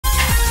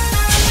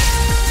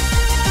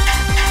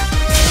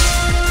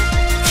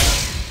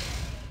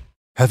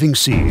Having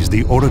seized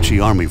the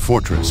Orochi army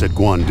fortress at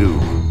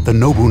Guandu, the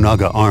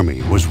Nobunaga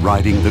army was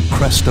riding the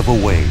crest of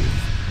a wave.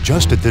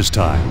 Just at this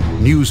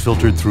time, news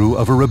filtered through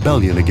of a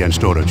rebellion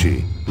against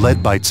Orochi,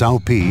 led by Cao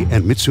Pi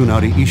and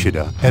Mitsunari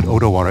Ishida at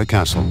Odawara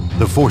Castle.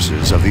 The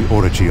forces of the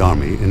Orochi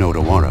army in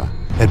Odawara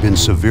had been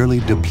severely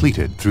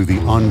depleted through the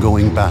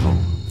ongoing battle.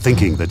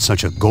 Thinking that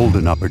such a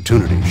golden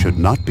opportunity should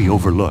not be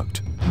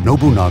overlooked,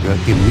 Nobunaga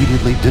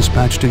immediately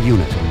dispatched a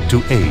unit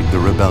to aid the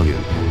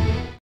rebellion.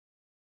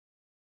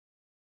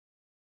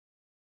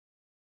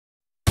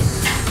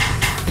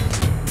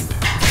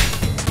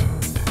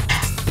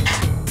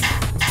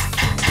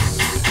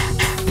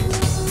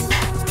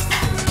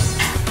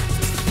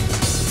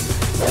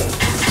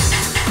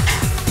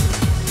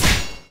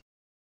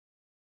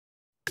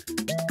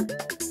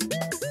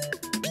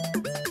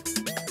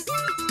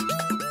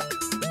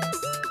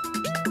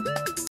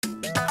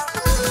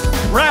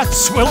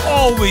 Rats will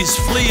always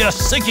flee a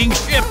sinking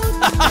ship!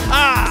 Ha ha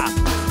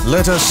ha!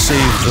 Let us save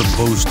the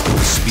boastful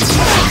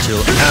species until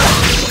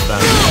after the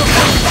battle,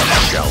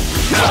 shall we?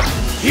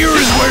 Here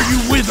is where you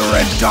wither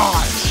and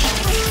die!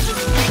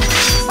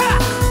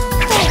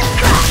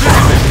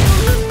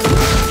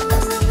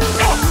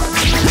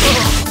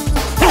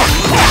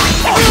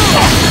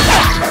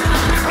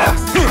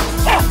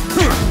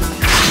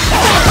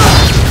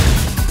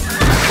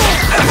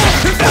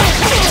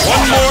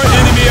 One more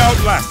enemy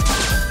outlasted.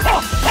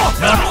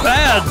 Not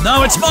bad!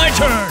 Now it's my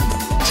turn!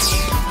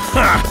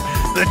 Ha!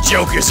 The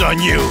joke is on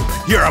you!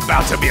 You're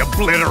about to be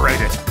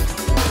obliterated!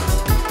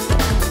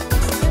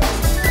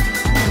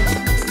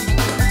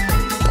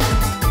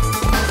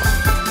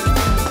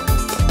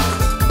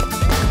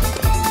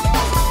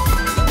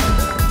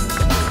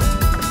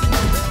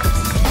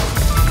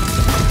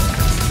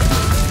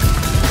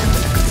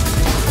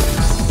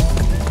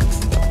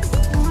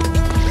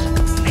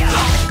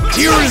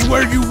 Here is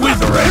where you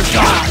wither and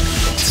die!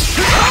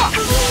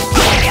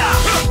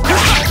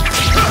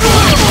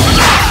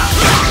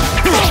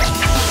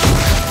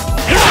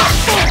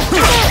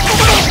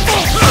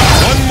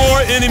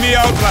 Enemy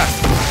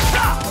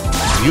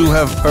outlasted. You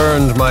have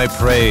earned my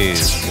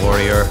praise,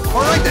 warrior.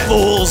 All right then.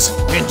 Fools,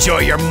 enjoy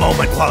your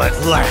moment while it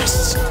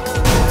lasts.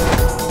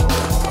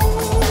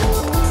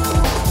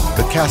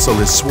 The castle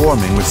is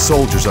swarming with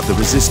soldiers of the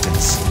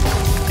resistance.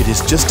 It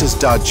is just as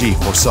Daji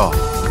foresaw.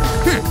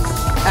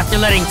 After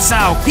letting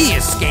Cao Pi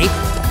escape,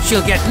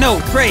 she'll get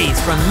no praise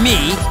from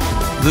me.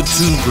 The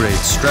two great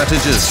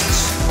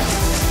strategists.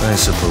 I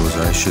suppose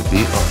I should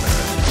be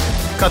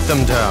honored. Cut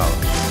them down.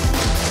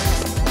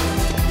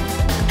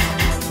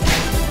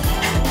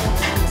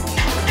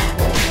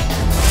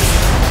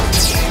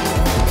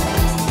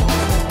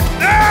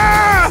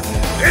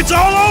 It's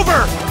all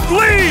over!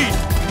 Bleed!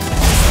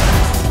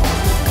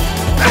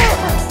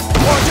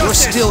 You're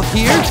still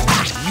here?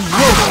 You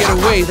won't get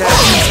away that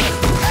easy.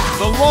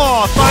 The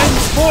law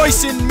finds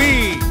voice in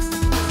me!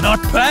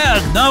 Not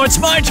bad! Now it's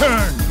my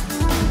turn!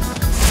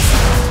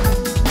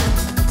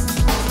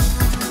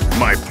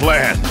 My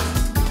plan.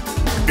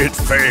 It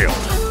failed.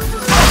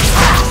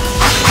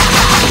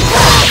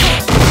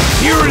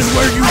 Here is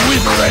where you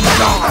wither and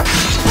die!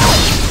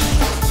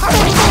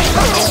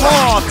 The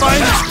law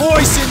finds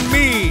voice in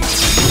me!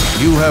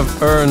 You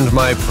have earned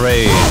my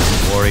praise,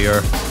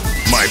 warrior.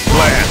 My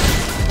plan.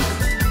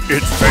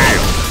 It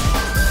failed.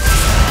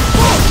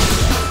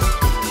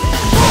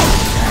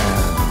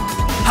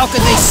 How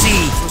could they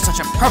see through such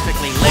a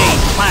perfectly laid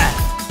plan?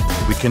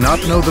 We cannot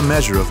know the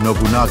measure of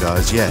Nobunaga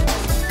as yet.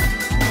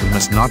 We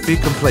must not be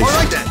complacent. All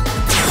right then.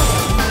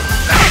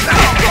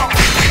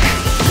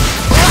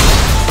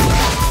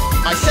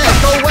 I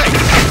said go away!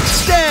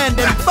 Stand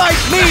and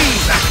fight me!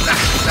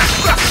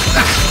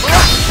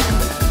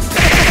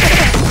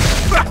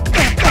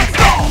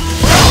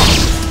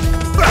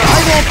 I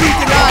won't be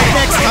denied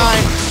next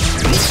time!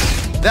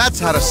 That's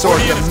how to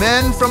sort the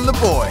men from the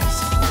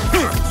boys.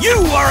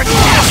 You are a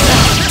captain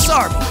of this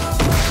army!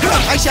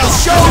 I shall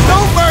show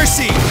no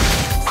mercy!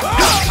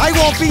 I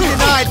won't be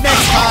denied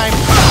next time!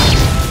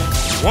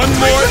 One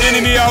more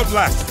enemy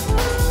outlasted.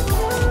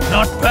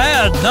 Not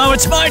bad! Now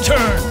it's my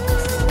turn!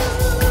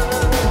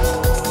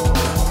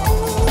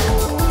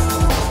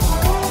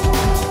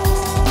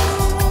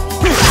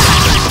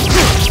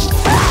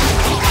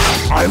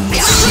 I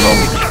will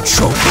slowly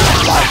choke the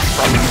life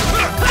from you.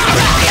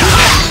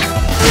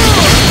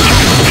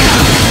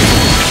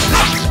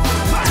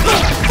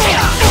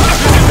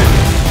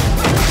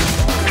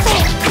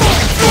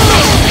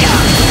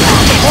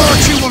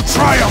 Orochi will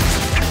triumph!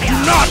 Do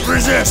not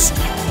resist!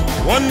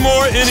 One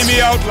more enemy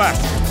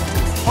outlasted.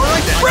 All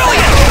right then!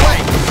 Brilliant! Go away!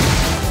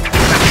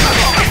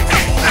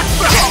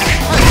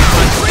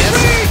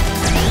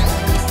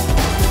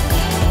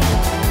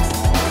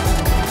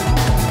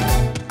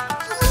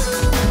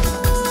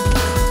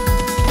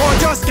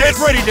 Get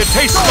ready to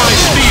taste my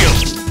steel!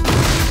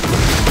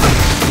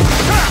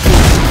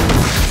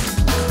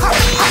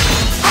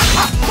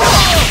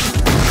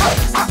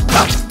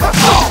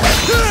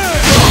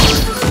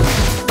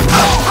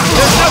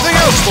 There's nothing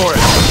else for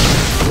it!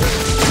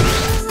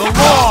 The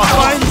law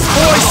finds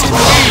voice in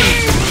me!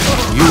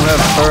 You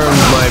have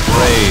earned my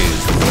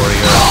praise,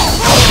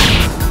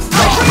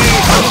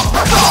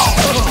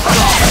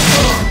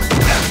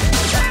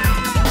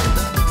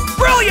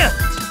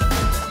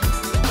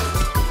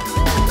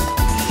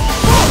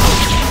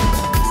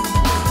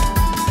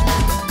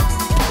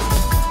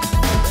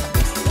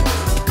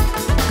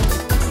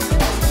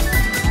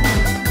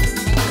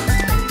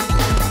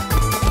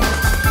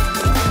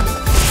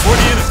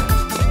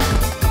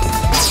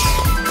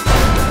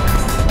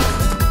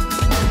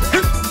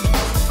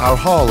 Our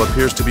haul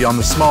appears to be on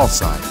the small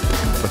side,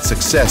 but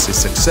success is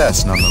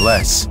success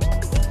nonetheless.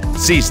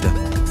 Seize them.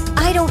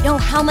 I don't know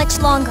how much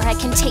longer I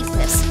can take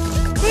this.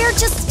 They're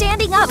just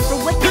standing up for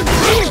what they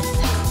believe.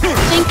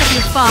 Think of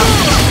your father.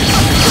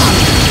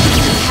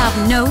 You have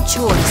no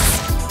choice.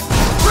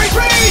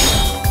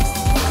 Retreat!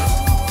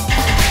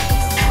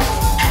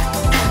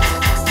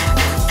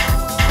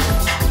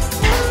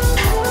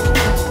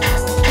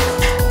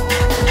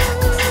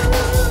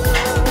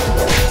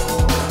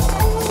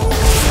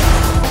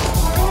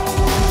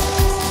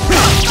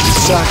 You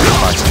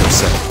sacrificed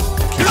yourself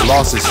to keep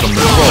losses from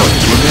the Lord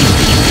to a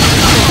minimum.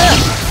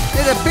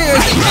 It appears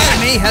the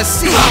enemy has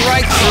seen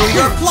right through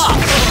your plot.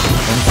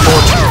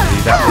 Unfortunately,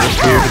 that would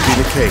appear to be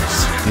the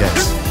case,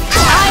 yes.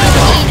 I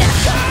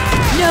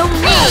know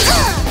me,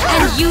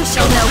 and you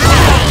shall know me.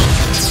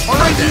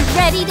 Are you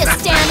ready to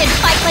stand and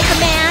fight like a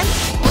man?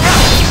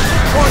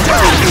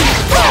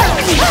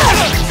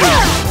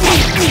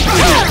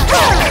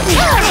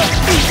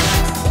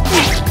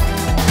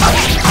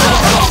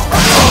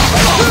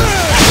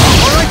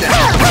 Alright then,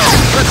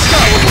 let's go!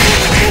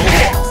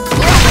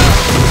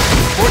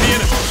 For the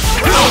enemy.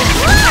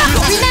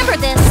 Remember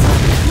this.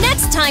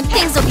 Next time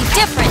things will be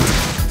different.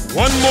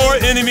 One more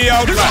enemy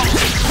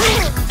outlasted.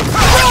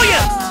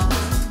 Brilliant!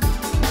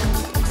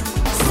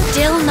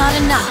 Still not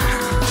enough.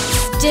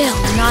 Still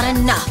not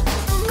enough.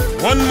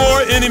 One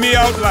more enemy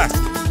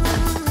outlasted.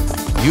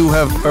 You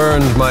have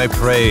earned my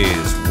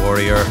praise,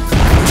 warrior.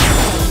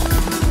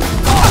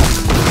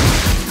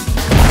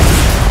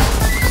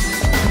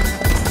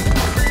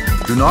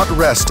 Do not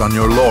rest on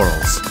your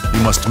laurels.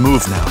 You must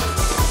move now.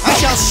 I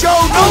shall show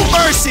no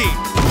mercy!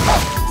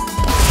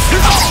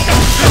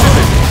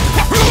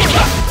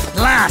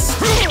 Last,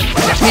 it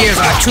appears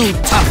our two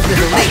tough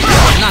little ladies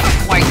are not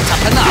quite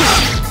tough enough.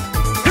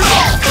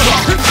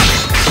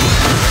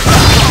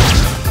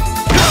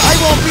 I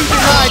won't be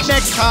denied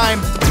next time!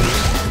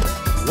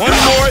 One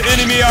more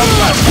enemy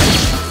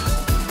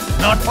outlasted.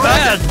 Not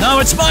bad. Now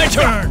it's my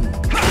turn.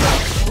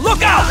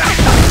 Look out!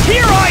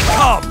 Here I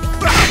come!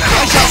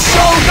 I shall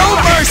show no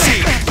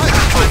mercy!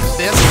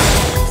 This.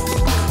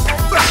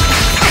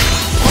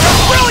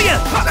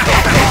 Brilliant!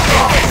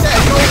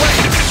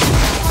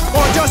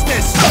 For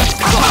justice!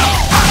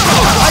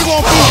 I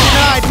won't be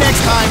denied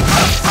next time!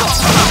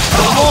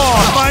 The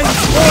law finds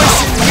voice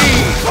in me!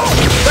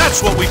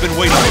 That's what we've been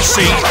waiting to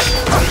see.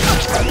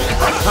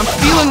 I'm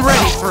feeling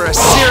ready for a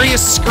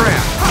serious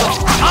scrap.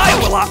 I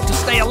will opt to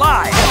stay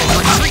alive and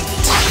retreat.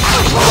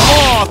 The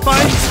law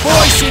finds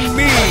voice in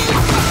me!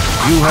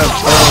 You have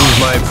earned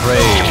my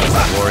praise,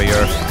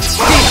 warrior.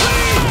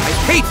 I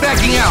hate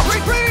backing out!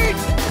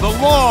 The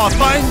law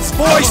finds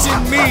voice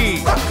in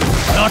me!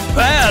 Not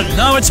bad.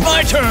 Now it's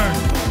my turn.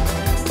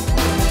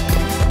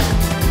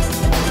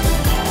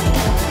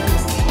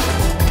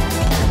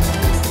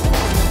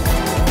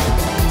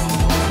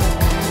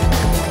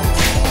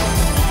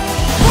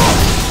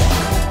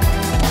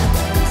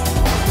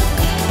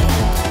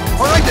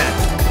 Alright then!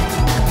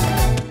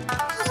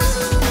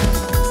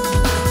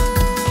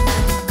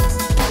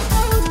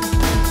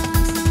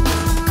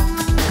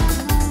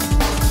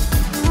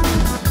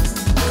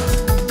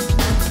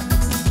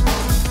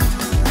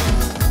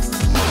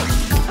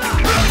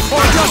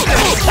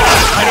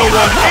 I don't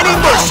want any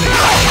mercy.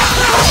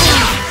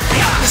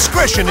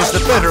 Discretion is the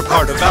better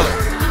part of valor.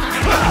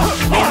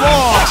 The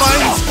law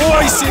finds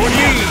voice in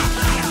me!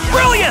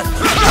 Brilliant!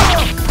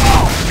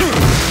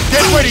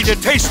 Get ready to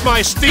taste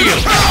my steel.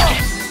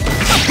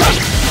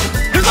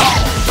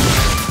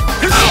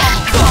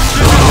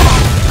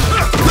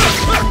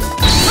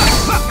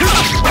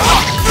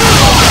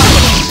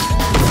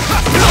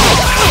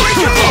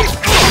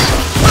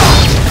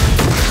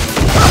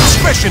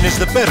 Discretion is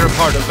the better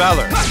part of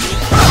valor.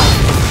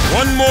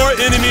 One more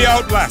enemy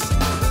outlasted.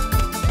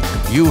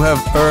 You have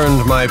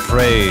earned my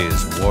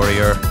praise,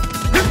 warrior.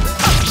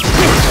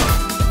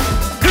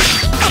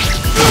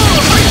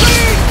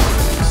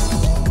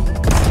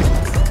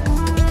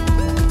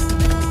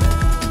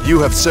 You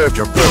have served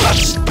your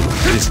purpose.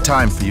 It is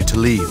time for you to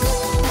leave.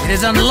 It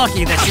is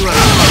unlucky that you have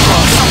come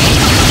across me.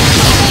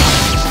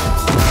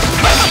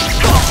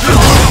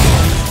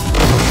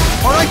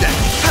 Alright then!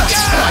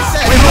 I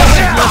said, We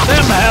mustn't let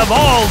them have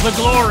all the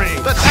glory.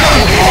 let's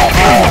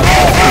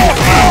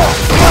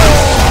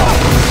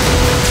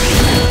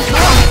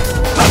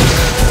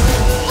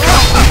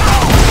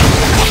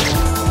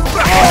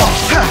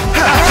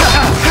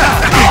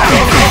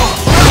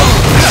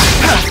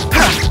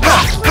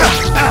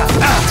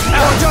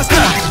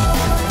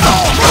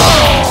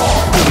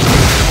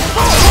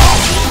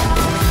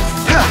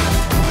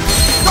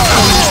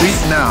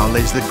Retreat now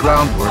lays the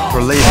groundwork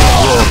for later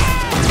glory.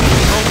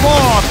 The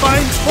law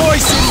finds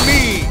voice in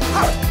me!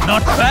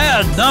 Not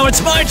bad. Now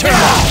it's my turn.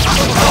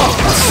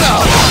 So,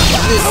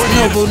 this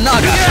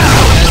Nobunaga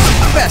is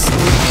best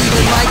with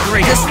even my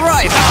greatest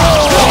rival.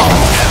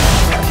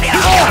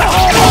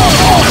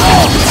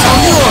 So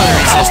you're the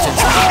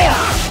resistance.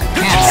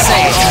 Can't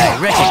say I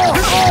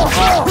recognize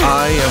you.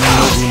 I am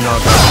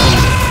Nobunaga,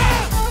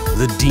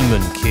 the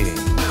Demon King.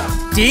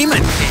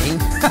 Demon King?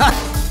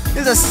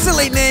 Is a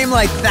silly name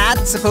like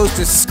that supposed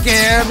to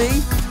scare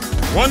me?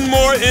 One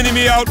more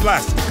enemy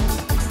outlasted.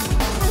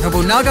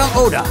 Nobunaga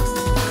Oda.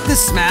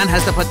 This man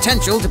has the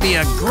potential to be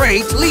a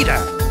great leader.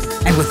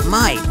 And with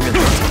my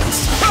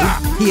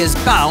brilliance, he is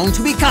bound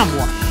to become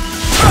one.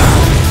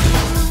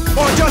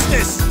 For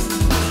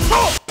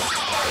justice!